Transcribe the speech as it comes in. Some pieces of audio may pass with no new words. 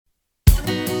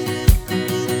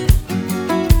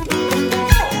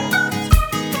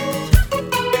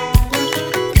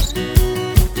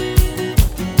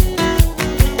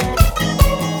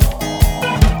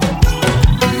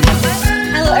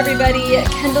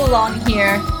along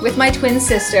here with my twin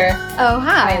sister. Oh,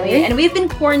 hi. Kylie, and we've been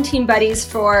quarantine buddies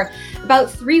for about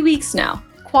 3 weeks now.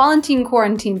 Quarantine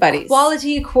buddies.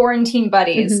 Quality quarantine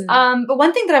buddies. Mm-hmm. But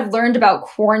one thing that I've learned about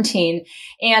quarantine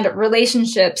and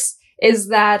relationships is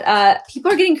that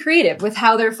people are getting creative with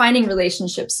how they're finding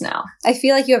relationships now. I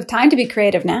feel like you have time to be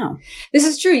creative now. This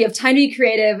is true. You have time to be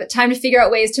creative, time to figure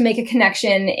out ways to make a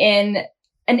connection in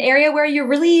an area where you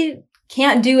really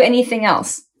can't do anything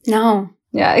else. No.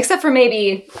 Yeah, except for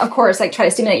maybe, of course, like try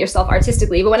to stimulate yourself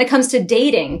artistically. But when it comes to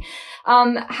dating,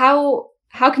 how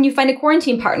can you find a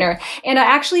quarantine partner? And I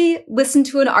actually listened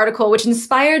to an article which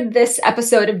inspired this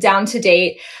episode of Down to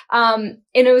Date. And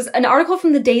it was an article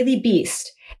from the Daily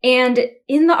Beast. And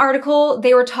in the article,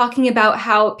 they were talking about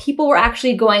how people were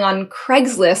actually going on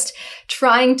Craigslist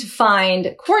trying to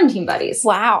find quarantine buddies.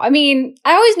 Wow. I mean,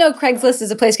 I always know Craigslist is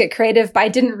a place to get creative, but I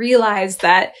didn't realize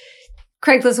that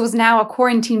Craigslist was now a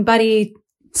quarantine buddy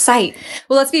site.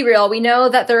 Well, let's be real. We know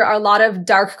that there are a lot of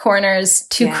dark corners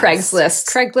to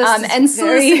Craigslist. Craigslist and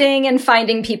soliciting and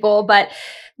finding people. But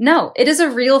no, it is a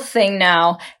real thing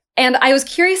now. And I was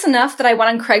curious enough that I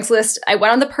went on Craigslist. I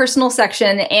went on the personal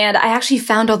section and I actually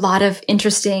found a lot of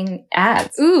interesting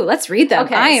ads. Ooh, let's read them.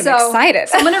 Okay, I am excited.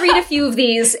 So I'm going to read a few of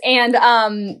these. And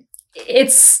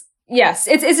it's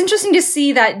interesting to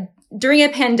see that during a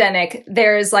pandemic,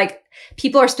 there's like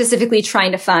people are specifically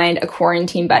trying to find a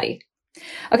quarantine buddy.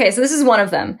 Okay, so this is one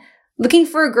of them. Looking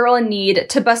for a girl in need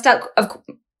to bust out of...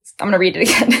 I'm going to read it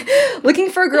again.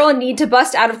 Looking for a girl in need to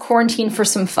bust out of quarantine for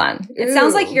some fun. It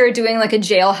sounds like you're doing like a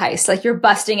jail heist. Like you're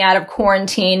busting out of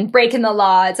quarantine, breaking the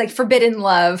law. It's like forbidden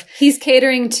love. He's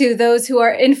catering to those who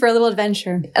are in for a little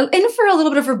adventure. In for a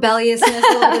little bit of rebelliousness,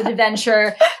 a little bit of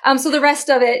adventure. So the rest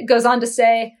of it goes on to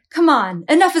say, come on,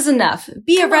 enough is enough.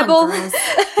 Be a rebel.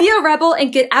 Be a rebel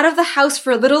and get out of the house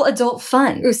for a little adult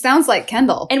fun. Ooh, sounds like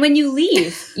Kendall. And when you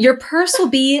leave, your purse will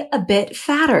be a bit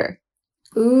fatter.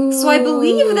 Ooh. So I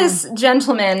believe this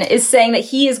gentleman is saying that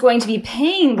he is going to be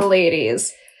paying the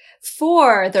ladies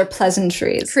for their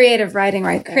pleasantries. Creative writing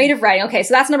right there. Creative writing. Okay,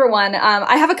 so that's number one.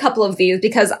 I have a couple of these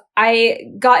because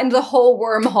I got into the whole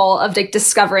wormhole of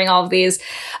discovering all of these.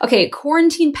 Okay,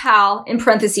 quarantine pal, in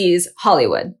parentheses,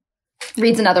 Hollywood.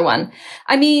 Reads another one.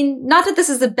 I mean, not that this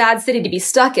is a bad city to be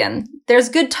stuck in. There's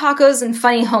good tacos and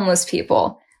funny homeless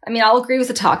people. I mean, I'll agree with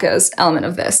the tacos element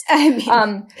of this. I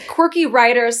mean, quirky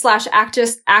writer /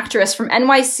 actress from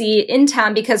NYC in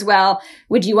town because, well,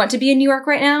 would you want to be in New York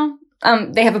right now?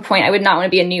 They have a point. I would not want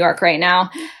to be in New York right now.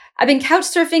 I've been couch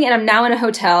surfing and I'm now in a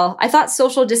hotel. I thought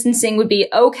social distancing would be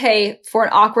okay for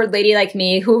an awkward lady like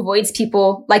me who avoids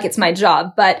people like it's my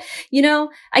job. But, you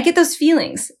know, I get those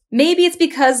feelings. Maybe it's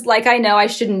because, like, I know I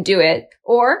shouldn't do it.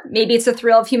 Or maybe it's the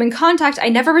thrill of human contact I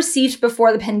never received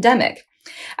before the pandemic.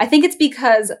 I think it's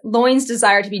because loins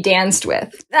desire to be danced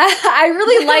with. I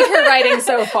really like her writing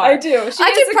so far. I do.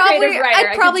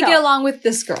 I'd probably get along with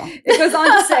this girl. It goes on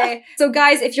to say, so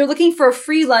guys, if you're looking for a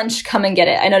free lunch, come and get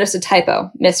it. I noticed a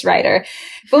typo, Miss Writer.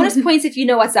 Bonus points if you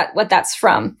know what that's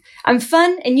from. I'm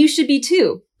fun and you should be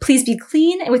too. Please be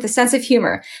clean and with a sense of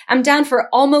humor. I'm down for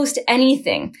almost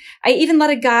anything. I even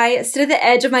let a guy sit at the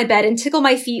edge of my bed and tickle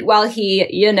my feet while he,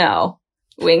 you know,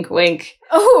 wink, wink.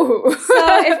 Oh.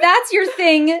 So if that's your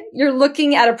thing, you're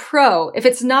looking at a pro. If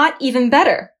it's not, even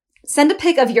better. Send a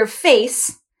pic of your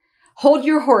face, hold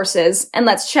your horses, and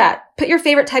let's chat. Put your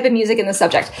favorite type of music in the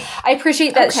subject. I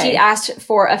appreciate that she asked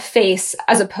for a face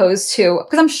as opposed to,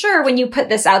 because I'm sure when you put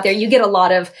this out there, you get a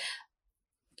lot of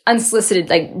unsolicited,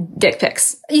 like, dick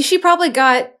pics. She probably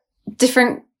got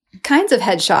different kinds of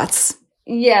headshots.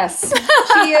 Yes.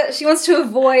 She wants to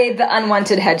avoid the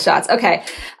unwanted headshots. Okay.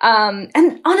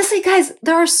 And honestly, guys,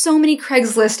 there are so many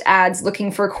Craigslist ads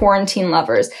looking for quarantine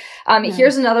lovers.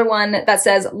 Here's another one that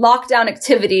says lockdown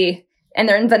activity, and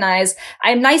they're in Venice. I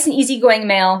am nice and easygoing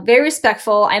male, very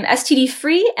respectful. I am STD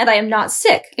free and I am not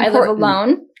sick. Important. I live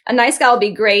alone. A nice guy will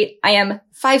be great. I am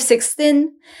 5'6"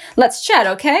 thin. Let's chat,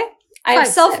 okay? I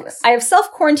have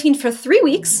self-quarantined for 3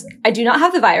 weeks. I do not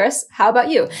have the virus. How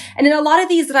about you? And in a lot of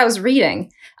these that I was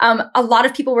reading, a lot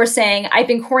of people were saying, I've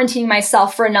been quarantining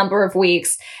myself for a number of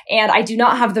weeks and I do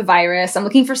not have the virus. I'm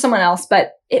looking for someone else.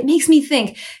 But it makes me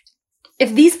think,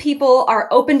 if these people are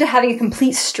open to having a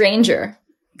complete stranger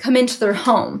come into their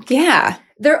home. Yeah.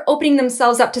 They're opening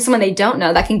themselves up to someone they don't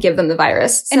know that can give them the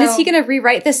virus. And is he going to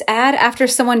rewrite this ad after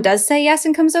someone does say yes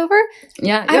and comes over?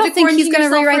 Yeah. I don't think he's going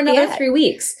to rewrite another the ad. 3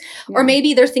 weeks. Yeah. Or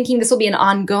maybe they're thinking this will be an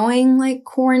ongoing, like,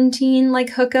 quarantine, like,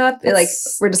 hookup. Like,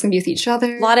 we're just going to be with each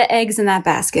other. A lot of eggs in that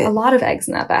basket. A lot of eggs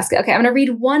in that basket. Okay, I'm going to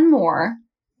read one more.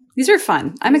 These are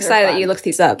fun. I'm excited that you looked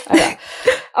these up. Okay.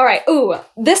 All right. Ooh,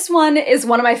 this one is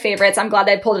one of my favorites. I'm glad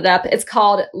that I pulled it up. It's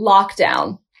called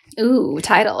Lockdown. Ooh,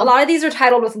 title. A lot of these are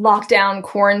titled with lockdown,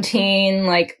 quarantine,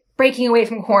 like breaking away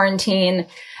from quarantine.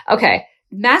 Okay.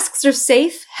 Masks are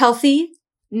safe, healthy,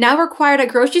 now required at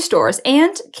grocery stores,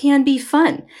 and can be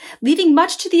fun, leaving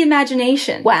much to the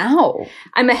imagination. Wow.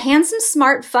 I'm a handsome,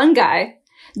 smart, fun guy.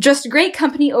 Just great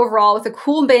company overall with a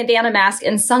cool bandana mask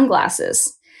and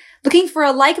sunglasses. Looking for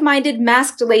a like-minded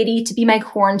masked lady to be my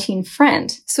quarantine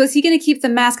friend. So is he going to keep the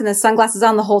mask and the sunglasses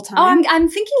on the whole time? Oh, I'm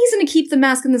thinking he's going to keep the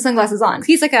mask and the sunglasses on.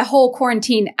 He's like a whole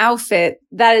quarantine outfit.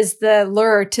 That is the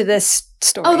lure to this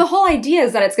story. Oh, the whole idea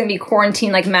is that it's going to be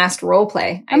quarantine, like masked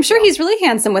roleplay. I'm sure he's really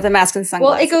handsome with a mask and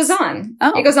sunglasses. Well, it goes on.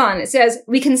 Oh. It goes on. It says,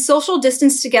 we can social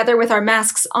distance together with our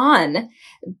masks on,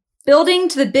 building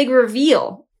to the big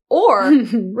reveal, or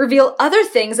reveal other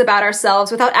things about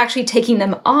ourselves without actually taking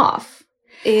them off.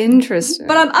 Interesting.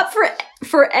 But I'm up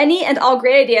for any and all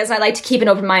great ideas, and I like to keep an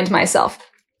open mind to myself.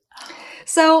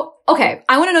 So, okay,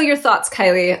 I want to know your thoughts,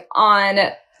 Kylie, on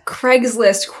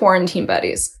Craigslist quarantine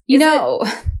buddies.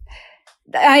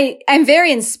 I'm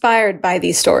very inspired by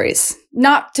these stories.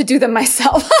 Not to do them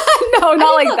myself. No,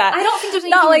 not like that. I don't think there's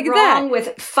anything wrong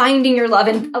with finding your love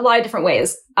in a lot of different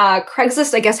ways.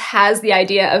 Craigslist, I guess, has the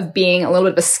idea of being a little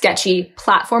bit of a sketchy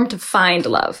platform to find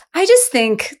love. I just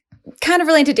think, kind of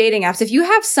related to dating apps, if you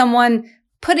have someone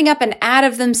putting up an ad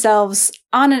of themselves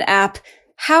on an app,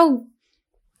 how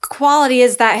quality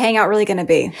is that hangout really going to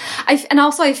be? And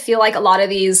also I feel like a lot of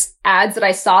these ads that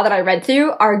I saw that I read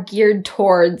through are geared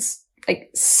towards like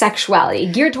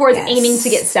sexuality, geared towards aiming to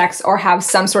get sex or have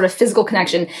some sort of physical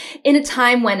connection in a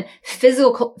time when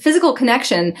physical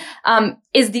connection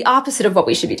is the opposite of what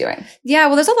we should be doing. Yeah,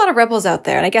 well, there's a lot of rebels out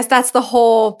there. And I guess that's the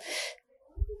whole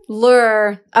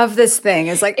lure of this thing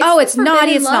is like, it's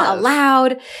naughty, it's not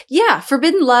allowed. Yeah,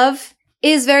 forbidden love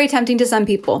is very tempting to some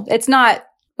people. It's not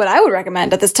what I would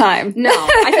recommend at this time. No,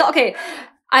 I feel okay.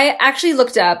 I actually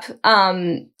looked up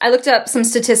some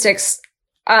statistics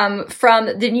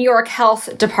from the New York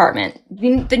Health Department.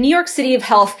 The New York City of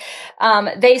Health,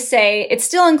 they say it's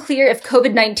still unclear if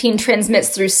COVID-19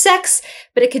 transmits through sex,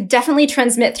 but it could definitely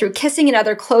transmit through kissing and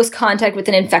other close contact with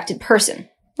an infected person.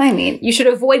 I mean, you should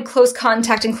avoid close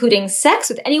contact, including sex,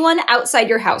 with anyone outside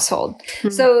your household. Mm-hmm.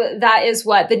 So that is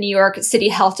what the New York City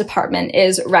Health Department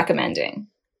is recommending.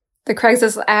 The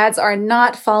Craigslist ads are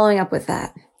not following up with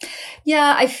that.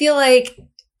 Yeah, I feel like,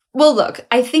 well, look,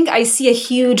 I think I see a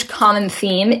huge common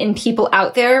theme in people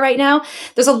out there right now.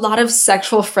 There's a lot of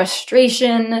sexual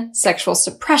frustration, sexual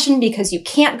suppression because you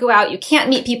can't go out, you can't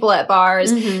meet people at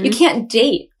bars, you can't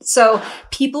date. So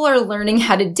people are learning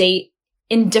how to date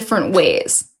in different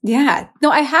ways. Yeah.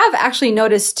 No, I have actually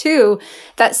noticed too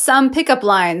that some pickup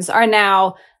lines are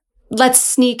now, let's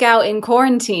sneak out in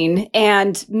quarantine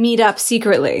and meet up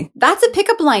secretly. That's a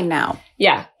pickup line now.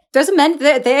 Yeah. There's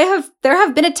there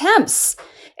have been attempts,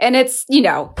 and it's,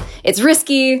 it's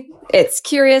risky, it's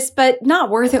curious, but not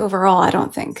worth it overall, I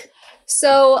don't think.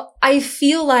 So I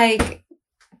feel like,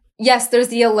 yes, there's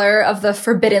the allure of the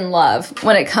forbidden love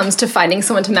when it comes to finding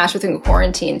someone to match with in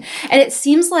quarantine. And it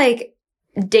seems like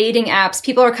dating apps,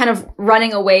 people are kind of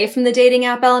running away from the dating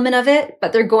app element of it,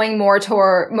 but they're going more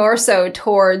so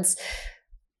towards,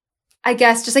 I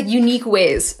guess, just like unique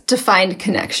ways to find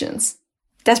connections.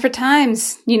 Desperate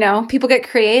times, people get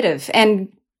creative,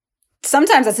 and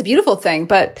sometimes that's a beautiful thing,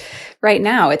 but right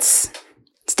now it's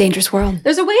a dangerous world.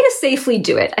 There's a way to safely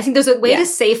do it. I think there's a way to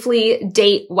safely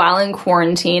date while in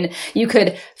quarantine. You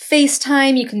could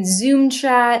FaceTime, you can Zoom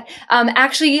chat.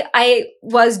 Actually, I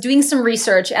was doing some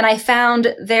research and I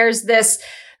found there's this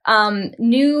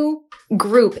new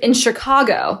group in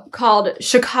Chicago called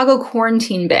Chicago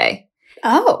Quarantine Bay.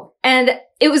 Oh. And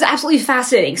it was absolutely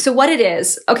fascinating. So what it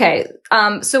is,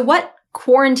 so what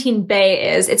Quarantine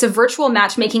Bay is, it's a virtual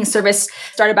matchmaking service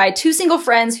started by two single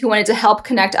friends who wanted to help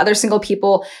connect other single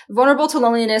people vulnerable to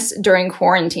loneliness during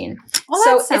quarantine.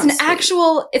 Well, so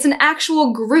it's an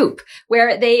actual group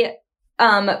where they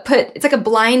it's like a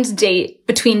blind date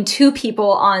between two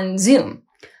people on Zoom.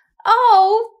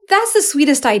 Oh, that's the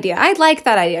sweetest idea. I like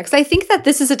that idea because I think that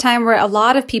this is a time where a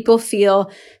lot of people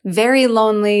feel very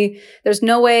lonely. There's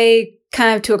no way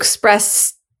kind of to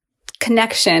express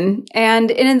connection. And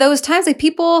in those times, like,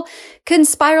 people can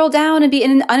spiral down and be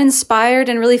uninspired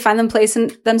and really find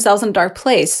themselves in a dark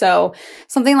place. So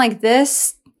something like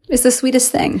this is the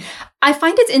sweetest thing. I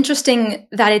find it's interesting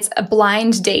that it's a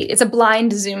blind date. It's a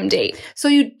blind Zoom date. So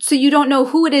you don't know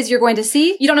who it is you're going to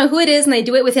see? You don't know who it is, and they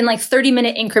do it within like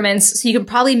 30-minute increments. So you can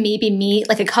probably maybe meet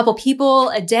like a couple people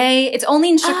a day. It's only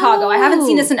in Chicago. I haven't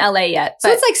seen this in LA yet. So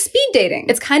it's like speed dating.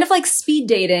 It's kind of like speed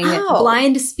dating,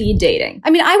 blind speed dating.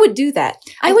 I mean, I would do that.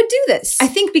 I would do this. I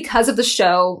think because of the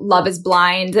show Love is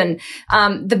Blind and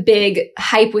the big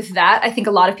hype with that, I think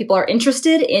a lot of people are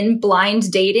interested in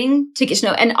blind dating to get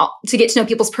to know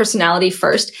people's personality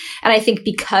first. And I think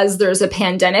because there's a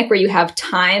pandemic where you have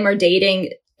time or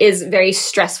dating is very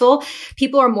stressful,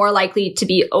 people are more likely to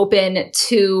be open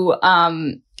to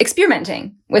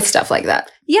experimenting with stuff like that.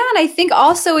 Yeah. And I think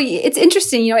also it's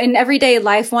interesting, in everyday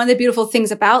life, one of the beautiful things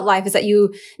about life is that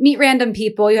you meet random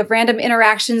people, you have random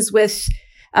interactions with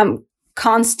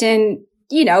constant,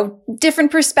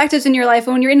 different perspectives in your life.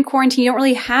 And when you're in quarantine, you don't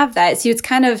really have that. So it's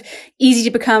kind of easy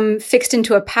to become fixed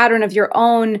into a pattern of your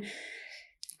own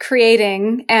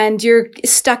creating, and you're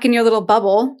stuck in your little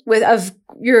bubble of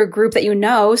your group that you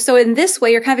know. So in this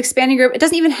way, you're kind of expanding your group. It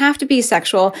doesn't even have to be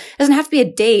sexual. It doesn't have to be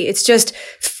a date. It's just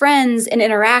friends and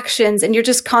interactions, and you're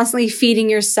just constantly feeding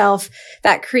yourself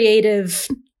that creative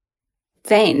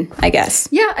vein, I guess.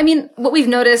 Yeah. I mean, what we've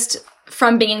noticed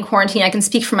from being in quarantine, I can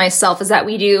speak for myself, is that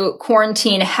we do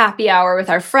quarantine happy hour with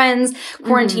our friends,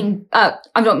 quarantine, I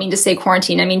don't mean to say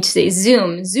quarantine, I mean to say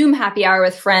Zoom happy hour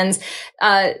with friends,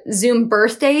 Zoom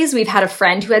birthdays. We've had a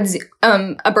friend who had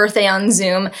a birthday on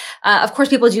Zoom. Of course,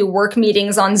 people do work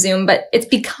meetings on Zoom, but it's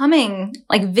becoming,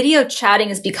 like, video chatting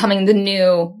is becoming the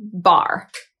new bar.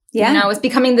 Yeah. It's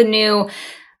becoming the new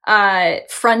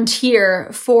frontier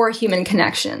for human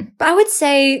connection. But I would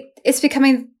say it's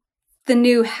becoming the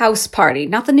new house party,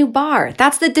 not the new bar.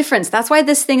 That's the difference. That's why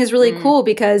this thing is really cool,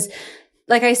 because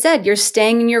like I said, you're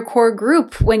staying in your core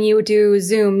group when you do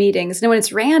Zoom meetings. And when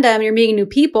it's random, you're meeting new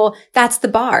people, that's the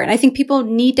bar. And I think people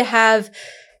need to have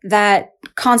that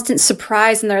constant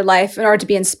surprise in their life in order to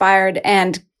be inspired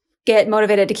and get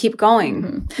motivated to keep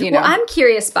going. Well, I'm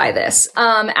curious by this.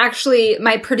 Actually,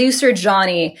 my producer,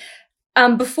 Johnny,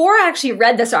 before I actually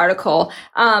read this article,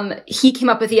 he came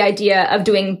up with the idea of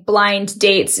doing blind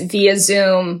dates via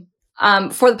Zoom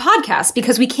for the podcast,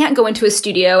 because we can't go into a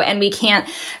studio and we can't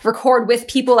record with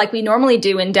people like we normally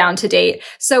do in Down to Date.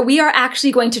 So we are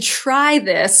actually going to try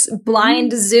this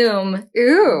blind Zoom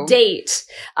date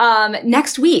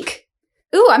next week.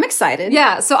 Ooh, I'm excited.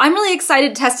 Yeah, so I'm really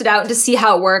excited to test it out and to see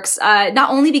how it works. Not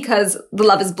only because the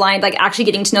Love is Blind, like actually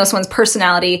getting to know someone's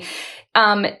personality,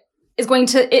 is going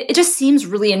to, it just seems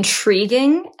really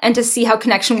intriguing, and to see how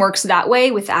connection works that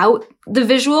way without the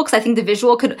visual. Because I think the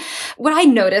visual what I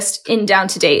noticed in Down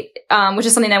to Date, which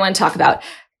is something I want to talk about,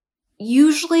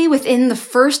 usually within the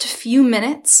first few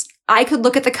minutes, I could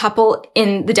look at the couple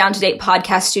in the Down to Date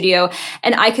podcast studio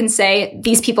and I can say,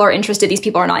 these people are interested, these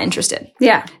people are not interested.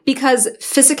 Yeah. Because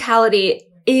physicality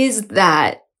is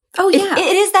that. Oh, yeah.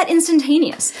 It is that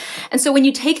instantaneous. And so when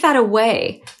you take that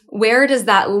away, where does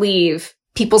that leave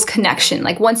people's connection?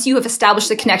 Like, once you have established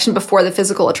the connection before the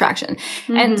physical attraction.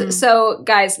 And so,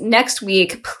 guys, next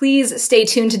week, please stay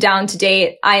tuned to Down to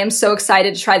Date. I am so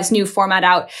excited to try this new format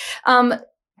out.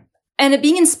 And it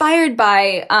being inspired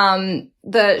by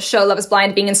the show Love is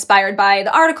Blind, being inspired by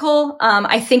the article,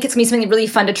 I think it's going to be something really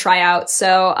fun to try out.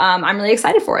 So I'm really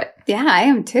excited for it. Yeah, I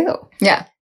am too. Yeah.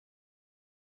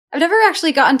 I've never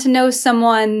actually gotten to know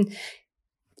someone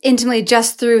intimately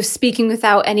just through speaking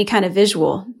without any kind of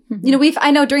visual.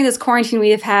 I know during this quarantine, we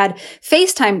have had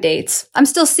FaceTime dates. I'm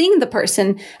still seeing the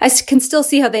person. I can still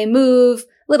see how they move,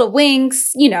 little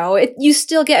winks, you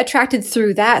still get attracted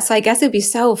through that. So I guess it'd be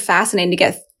so fascinating to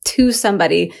get to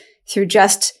somebody through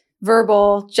just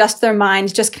verbal, just their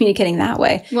minds, just communicating that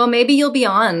way. Well, maybe you'll be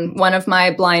on one of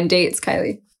my blind dates,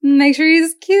 Kylie. Make sure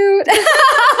he's cute.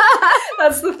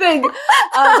 That's the thing.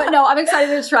 But no, I'm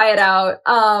excited to try it out.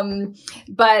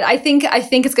 But I think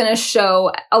it's going to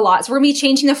show a lot. So we're going to be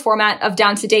changing the format of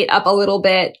Down to Date up a little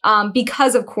bit,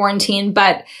 because of quarantine,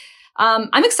 but,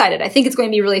 I'm excited. I think it's going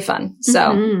to be really fun.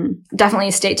 So definitely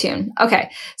stay tuned.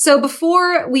 Okay. So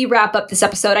before we wrap up this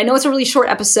episode, I know it's a really short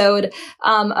episode,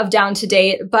 of Down to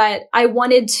Date, but I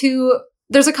wanted to,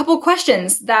 there's a couple of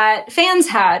questions that fans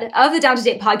had of the Down to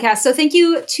Date podcast. So thank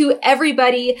you to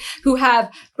everybody who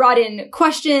have brought in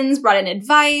questions, brought in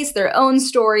advice, their own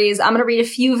stories. I'm going to read a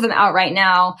few of them out right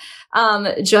now,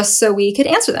 just so we could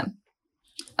answer them.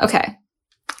 Okay.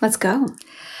 Let's go.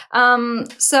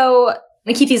 So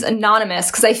I keep these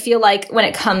anonymous because I feel like when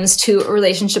it comes to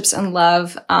relationships and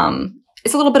love,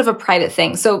 it's a little bit of a private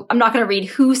thing. So I'm not going to read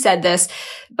who said this,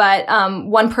 but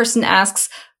one person asks,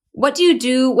 what do you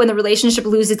do when the relationship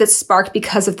loses its spark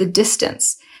because of the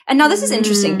distance? And now this is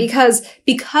interesting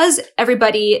because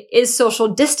everybody is social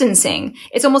distancing,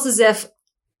 it's almost as if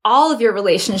all of your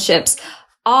relationships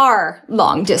are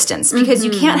long distance because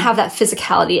you can't have that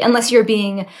physicality unless you're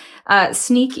being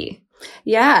sneaky.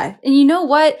 Yeah. And you know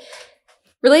what?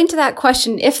 Relating to that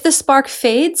question, if the spark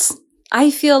fades, I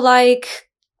feel like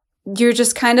you're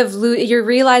just kind of, you're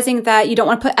realizing that you don't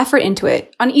want to put effort into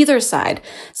it on either side.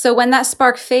 So when that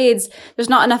spark fades, there's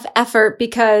not enough effort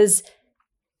because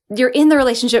you're in the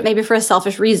relationship maybe for a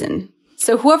selfish reason.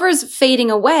 So whoever's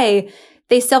fading away,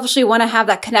 they selfishly want to have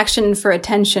that connection for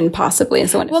attention possibly. And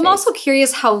so I'm also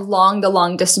curious how long the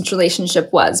long distance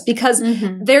relationship was because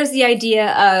there's the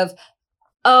idea of,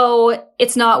 oh,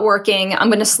 it's not working. I'm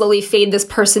going to slowly fade this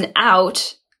person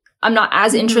out. I'm not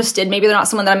as interested. Maybe they're not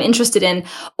someone that I'm interested in.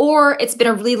 Or it's been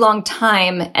a really long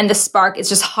time and the spark, it's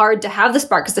just hard to have the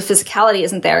spark because the physicality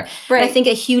isn't there. Right. And I think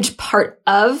a huge part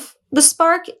of the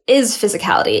spark is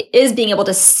physicality, is being able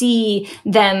to see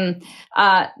them,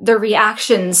 their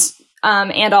reactions,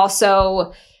 and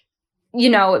also, you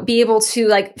know, be able to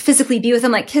like physically be with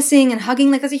them, like kissing and hugging.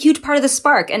 Like that's a huge part of the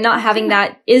spark, and not having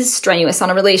that is strenuous on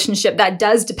a relationship that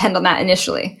does depend on that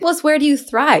initially. Well, it's where do you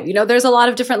thrive? You know, there's a lot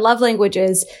of different love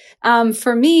languages.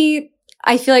 For me,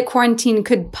 I feel like quarantine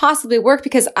could possibly work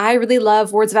because I really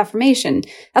love words of affirmation.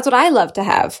 That's what I love to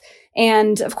have.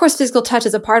 And of course, physical touch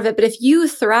is a part of it. But if you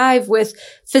thrive with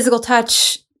physical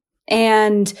touch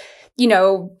and, you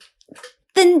know,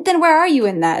 then where are you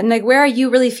in that? And like, where are you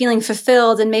really feeling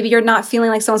fulfilled? And maybe you're not feeling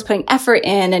like someone's putting effort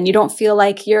in and you don't feel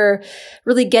like you're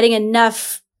really getting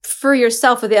enough for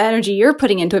yourself with the energy you're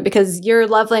putting into it because your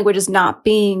love language is not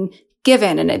being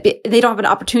given and they don't have an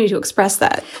opportunity to express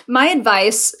that. My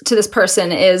advice to this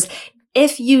person is,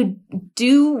 if you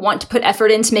do want to put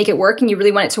effort in to make it work and you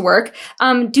really want it to work,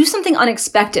 do something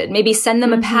unexpected. Maybe send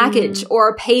them a package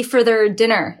or pay for their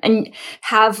dinner and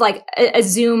have like a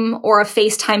Zoom or a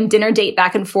FaceTime dinner date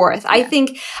back and forth. Yeah. I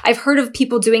think I've heard of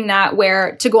people doing that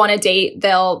where to go on a date,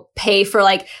 they'll pay for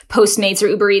like Postmates or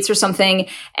Uber Eats or something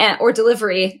or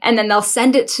delivery, and then they'll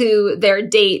send it to their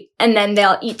date and then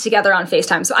they'll eat together on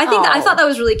FaceTime. So I think I thought that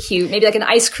was really cute. Maybe like an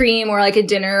ice cream or like a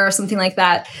dinner or something like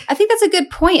that. I think that's a good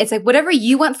point. It's like whatever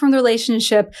you want from the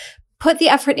relationship, put the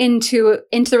effort into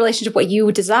the relationship, what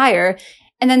you desire,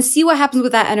 and then see what happens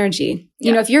with that energy.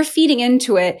 You know, if you're feeding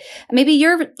into it, maybe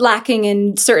you're lacking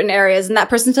in certain areas and that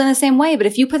person's doing the same way. But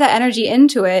if you put that energy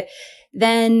into it,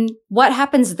 then what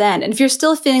happens then? And if you're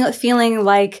still feeling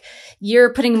like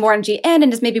you're putting more energy in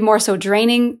and it's maybe more so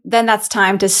draining, then that's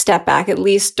time to step back, at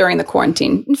least during the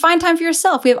quarantine, and find time for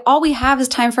yourself. All we have is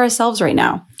time for ourselves right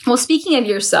now. Well, speaking of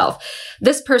yourself,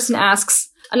 this person asks,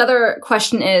 another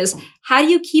question is, how do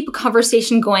you keep a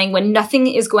conversation going when nothing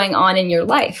is going on in your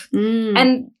life?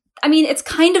 And I mean, it's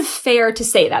kind of fair to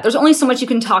say that. There's only so much you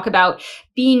can talk about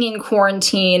being in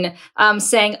quarantine,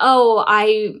 saying, oh,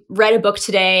 I read a book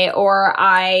today or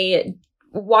I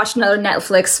watched another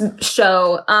Netflix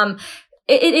show.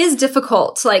 It is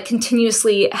difficult to like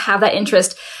continuously have that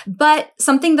interest. But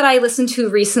something that I listened to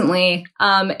recently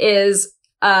is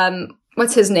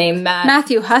what's his name?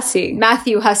 Matthew Hussey.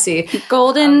 Matthew Hussey.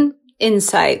 Golden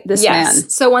insight, this man.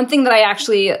 So one thing that I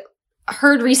actually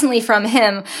heard recently from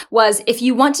him was, if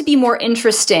you want to be more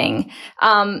interesting,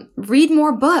 read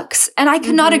more books. And I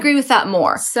could not agree with that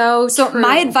more. So true.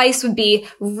 My advice would be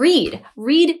read.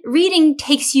 Reading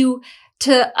takes you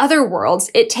to other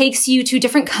worlds. It takes you to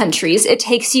different countries. It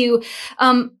takes you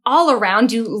all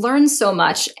around. You learn so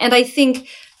much. And I think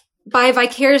by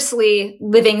vicariously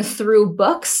living through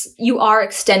books, you are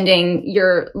extending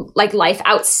your like life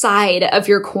outside of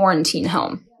your quarantine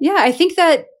home. Yeah, I think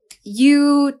that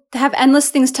you have endless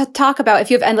things to talk about if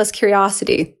you have endless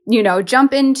curiosity. You know,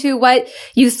 jump into what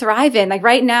you thrive in. Like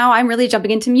right now, I'm really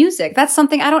jumping into music. That's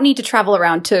something I don't need to travel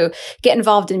around to get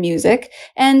involved in music,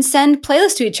 and send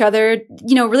playlists to each other.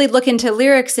 You know, really look into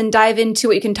lyrics and dive into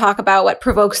what you can talk about, what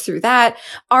provokes through that.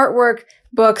 Artwork,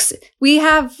 books. We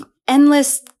have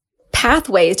endless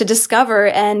pathways to discover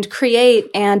and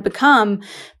create and become.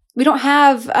 We don't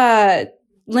have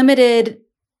limited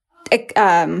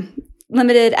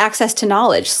access to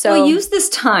knowledge. So use this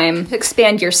time to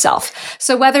expand yourself.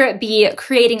 So whether it be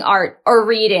creating art or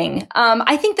reading,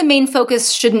 I think the main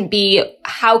focus shouldn't be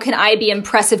how can I be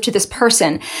impressive to this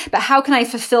person, but how can I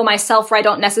fulfill myself where I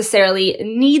don't necessarily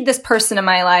need this person in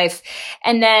my life,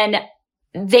 and then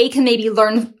they can maybe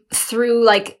learn through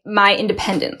like my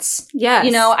independence. Yes.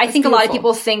 You know, I think beautiful. A lot of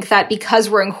people think that because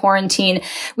we're in quarantine,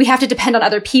 we have to depend on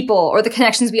other people or the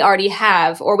connections we already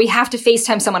have, or we have to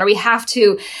FaceTime someone, or we have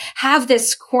to have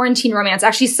this quarantine romance.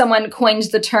 Actually, someone coined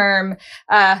the term,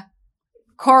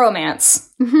 coromance.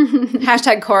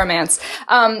 #coromance.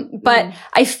 But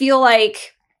I feel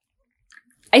like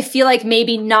I feel like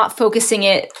maybe not focusing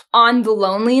it on the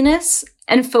loneliness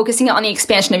and focusing it on the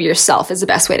expansion of yourself is the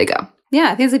best way to go.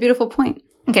 Yeah, I think it's a beautiful point.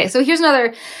 Okay, so here's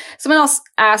another. Someone else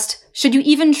asked, should you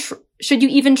even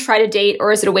try to date,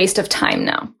 or is it a waste of time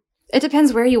now? It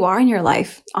depends where you are in your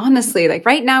life. Honestly, like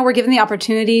right now we're given the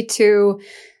opportunity to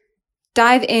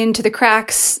dive into the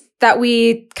cracks that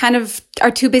we kind of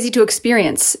are too busy to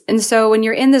experience. And so when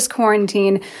you're in this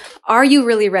quarantine, are you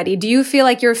really ready? Do you feel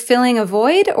like you're filling a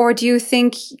void, or do you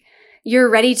think you're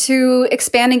ready to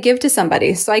expand and give to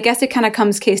somebody? So I guess it kind of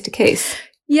comes case to case.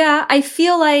 Yeah, I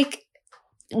feel like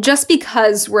just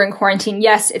because we're in quarantine,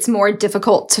 yes, it's more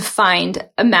difficult to find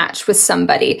a match with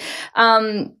somebody.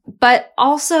 But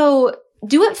also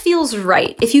do what feels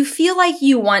right. If you feel like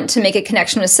you want to make a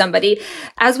connection with somebody,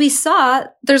 as we saw,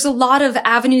 there's a lot of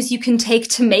avenues you can take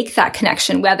to make that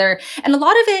connection, and a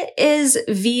lot of it is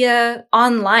via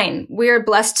online. We're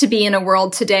blessed to be in a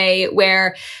world today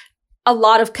where a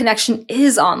lot of connection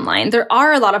is online. There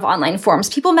are a lot of online forums.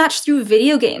 People match through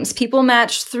video games. People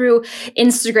match through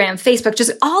Instagram, Facebook,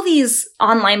 just all these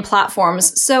online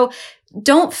platforms. So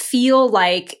don't feel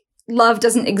like love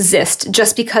doesn't exist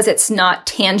just because it's not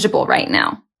tangible right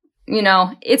now. You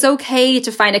know, it's okay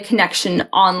to find a connection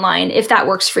online if that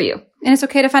works for you. And it's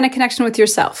okay to find a connection with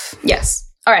yourself. Yes.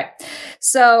 All right.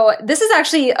 So this is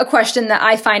actually a question that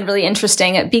I find really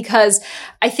interesting because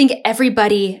I think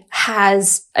everybody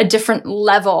has a different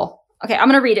level. Okay, I'm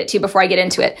going to read it to you before I get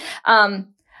into it.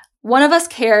 One of us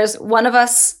cares. One of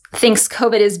us thinks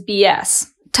COVID is BS.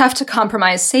 Tough to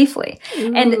compromise safely.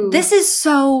 Ooh. And this is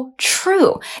so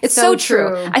true. It's so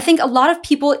true. I think a lot of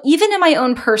people, even in my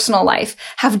own personal life,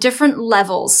 have different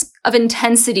levels of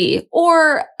intensity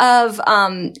or of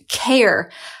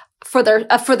care for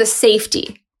the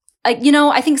safety. Like, you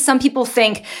know, I think some people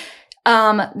think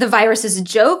the virus is a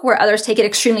joke, where others take it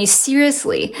extremely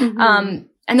seriously. Mm-hmm.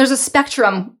 And there's a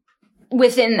spectrum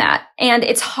within that, and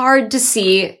it's hard to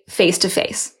see face to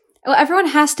face. Well, everyone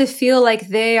has to feel like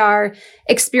they are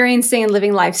experiencing and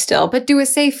living life still, but do it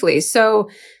safely.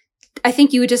 So I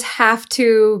think you would just have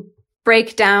to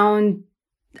break down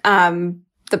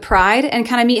the pride and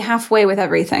kind of meet halfway with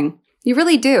everything. You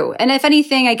really do. And if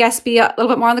anything, I guess be a little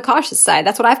bit more on the cautious side.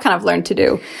 That's what I've kind of learned to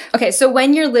do. Okay. So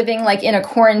when you're living like in a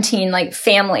quarantine, like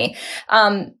family,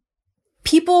 everyone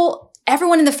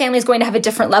in the family is going to have a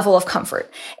different level of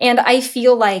comfort. And I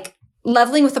feel like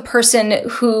leveling with a person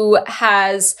who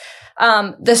has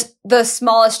the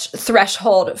smallest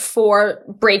threshold for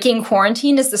breaking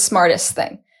quarantine is the smartest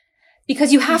thing.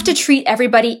 Because you have to treat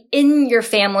everybody in your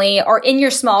family or in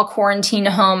your small quarantine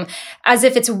home as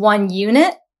if it's one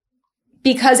unit.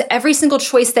 Because every single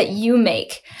choice that you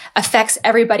make affects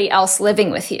everybody else living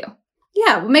with you.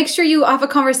 Yeah, make sure you have a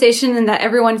conversation and that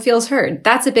everyone feels heard.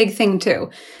 That's a big thing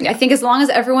too. Yeah. I think as long as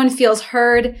everyone feels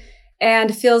heard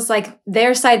and feels like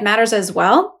their side matters as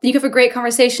well, you can have a great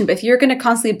conversation. But if you're going to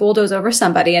constantly bulldoze over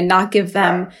somebody and not give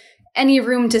them any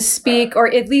room to speak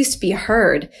or at least be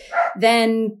heard,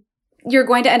 then you're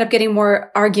going to end up getting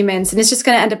more arguments. And it's just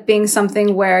going to end up being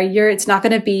something where it's not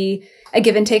going to be a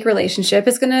give and take relationship.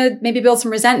 It's going to maybe build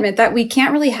some resentment that we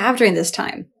can't really have during this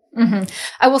time. Mm-hmm.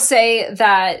 I will say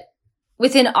that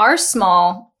within our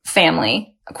small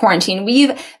family quarantine,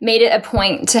 we've made it a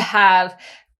point to have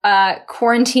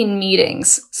quarantine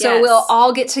meetings. So yes. We'll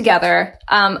all get together,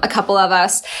 a couple of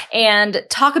us, and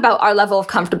talk about our level of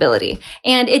comfortability.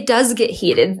 And it does get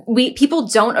heated. People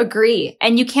don't agree,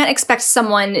 and you can't expect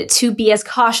someone to be as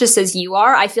cautious as you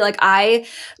are. I feel like I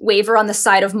waver on the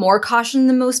side of more caution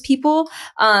than most people.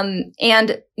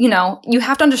 And you know, you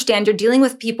have to understand you're dealing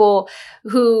with people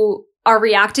who are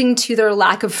reacting to their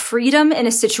lack of freedom in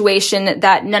a situation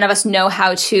that none of us know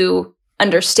how to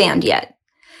understand yet.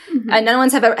 Mm-hmm. And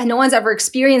no one's ever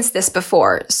experienced this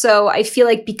before. So I feel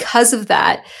like because of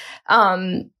that,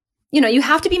 you know, you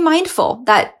have to be mindful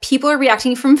that people are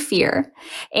reacting from fear,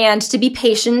 and to be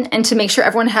patient and to make sure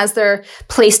everyone has their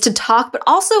place to talk, but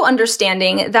also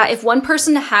understanding that if one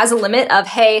person has a limit of,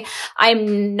 hey,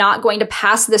 I'm not going to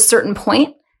pass this certain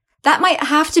point, that might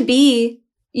have to be,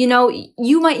 you know,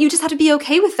 you just have to be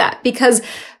okay with that, because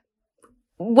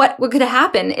what could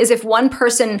happen is if one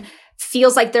person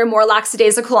feels like they're more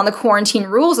lackadaisical on the quarantine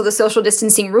rules or the social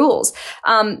distancing rules,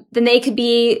 then they could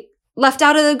be left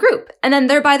out of the group, and then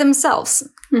they're by themselves.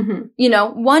 Mm-hmm. You know,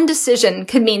 one decision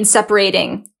could mean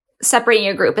separating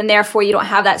your group, and therefore you don't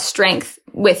have that strength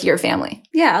with your family.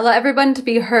 Yeah, allow everyone to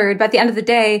be heard. But at the end of the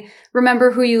day,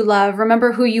 remember who you love,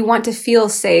 remember who you want to feel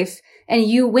safe, and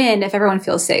you win if everyone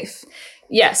feels safe.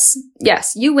 Yes,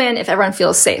 you win if everyone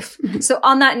feels safe. So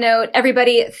on that note,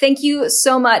 everybody, thank you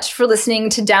so much for listening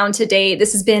to Down to Date.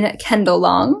 This has been Kendall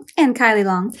Long. And Kylie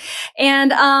Long.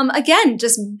 And again,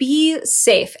 just be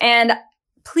safe. And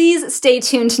please stay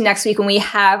tuned to next week when we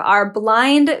have our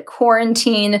blind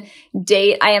quarantine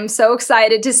date. I am so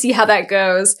excited to see how that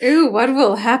goes. Ooh, what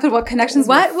will happen? What connections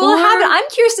will happen? I'm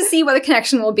curious to see what the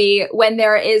connection will be when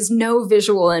there is no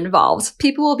visual involved.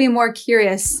 People will be more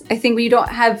curious. I think when you don't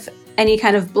have any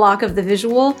kind of block of the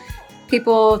visual,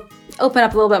 people open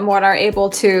up a little bit more and are able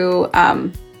to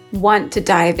want to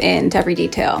dive into every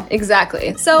detail.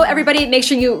 Exactly. So everybody, make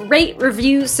sure you rate,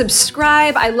 review,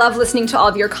 subscribe. I love listening to all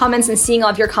of your comments and seeing all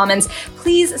of your comments.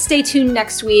 Please stay tuned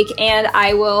next week, and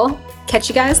I will catch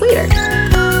you guys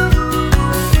later.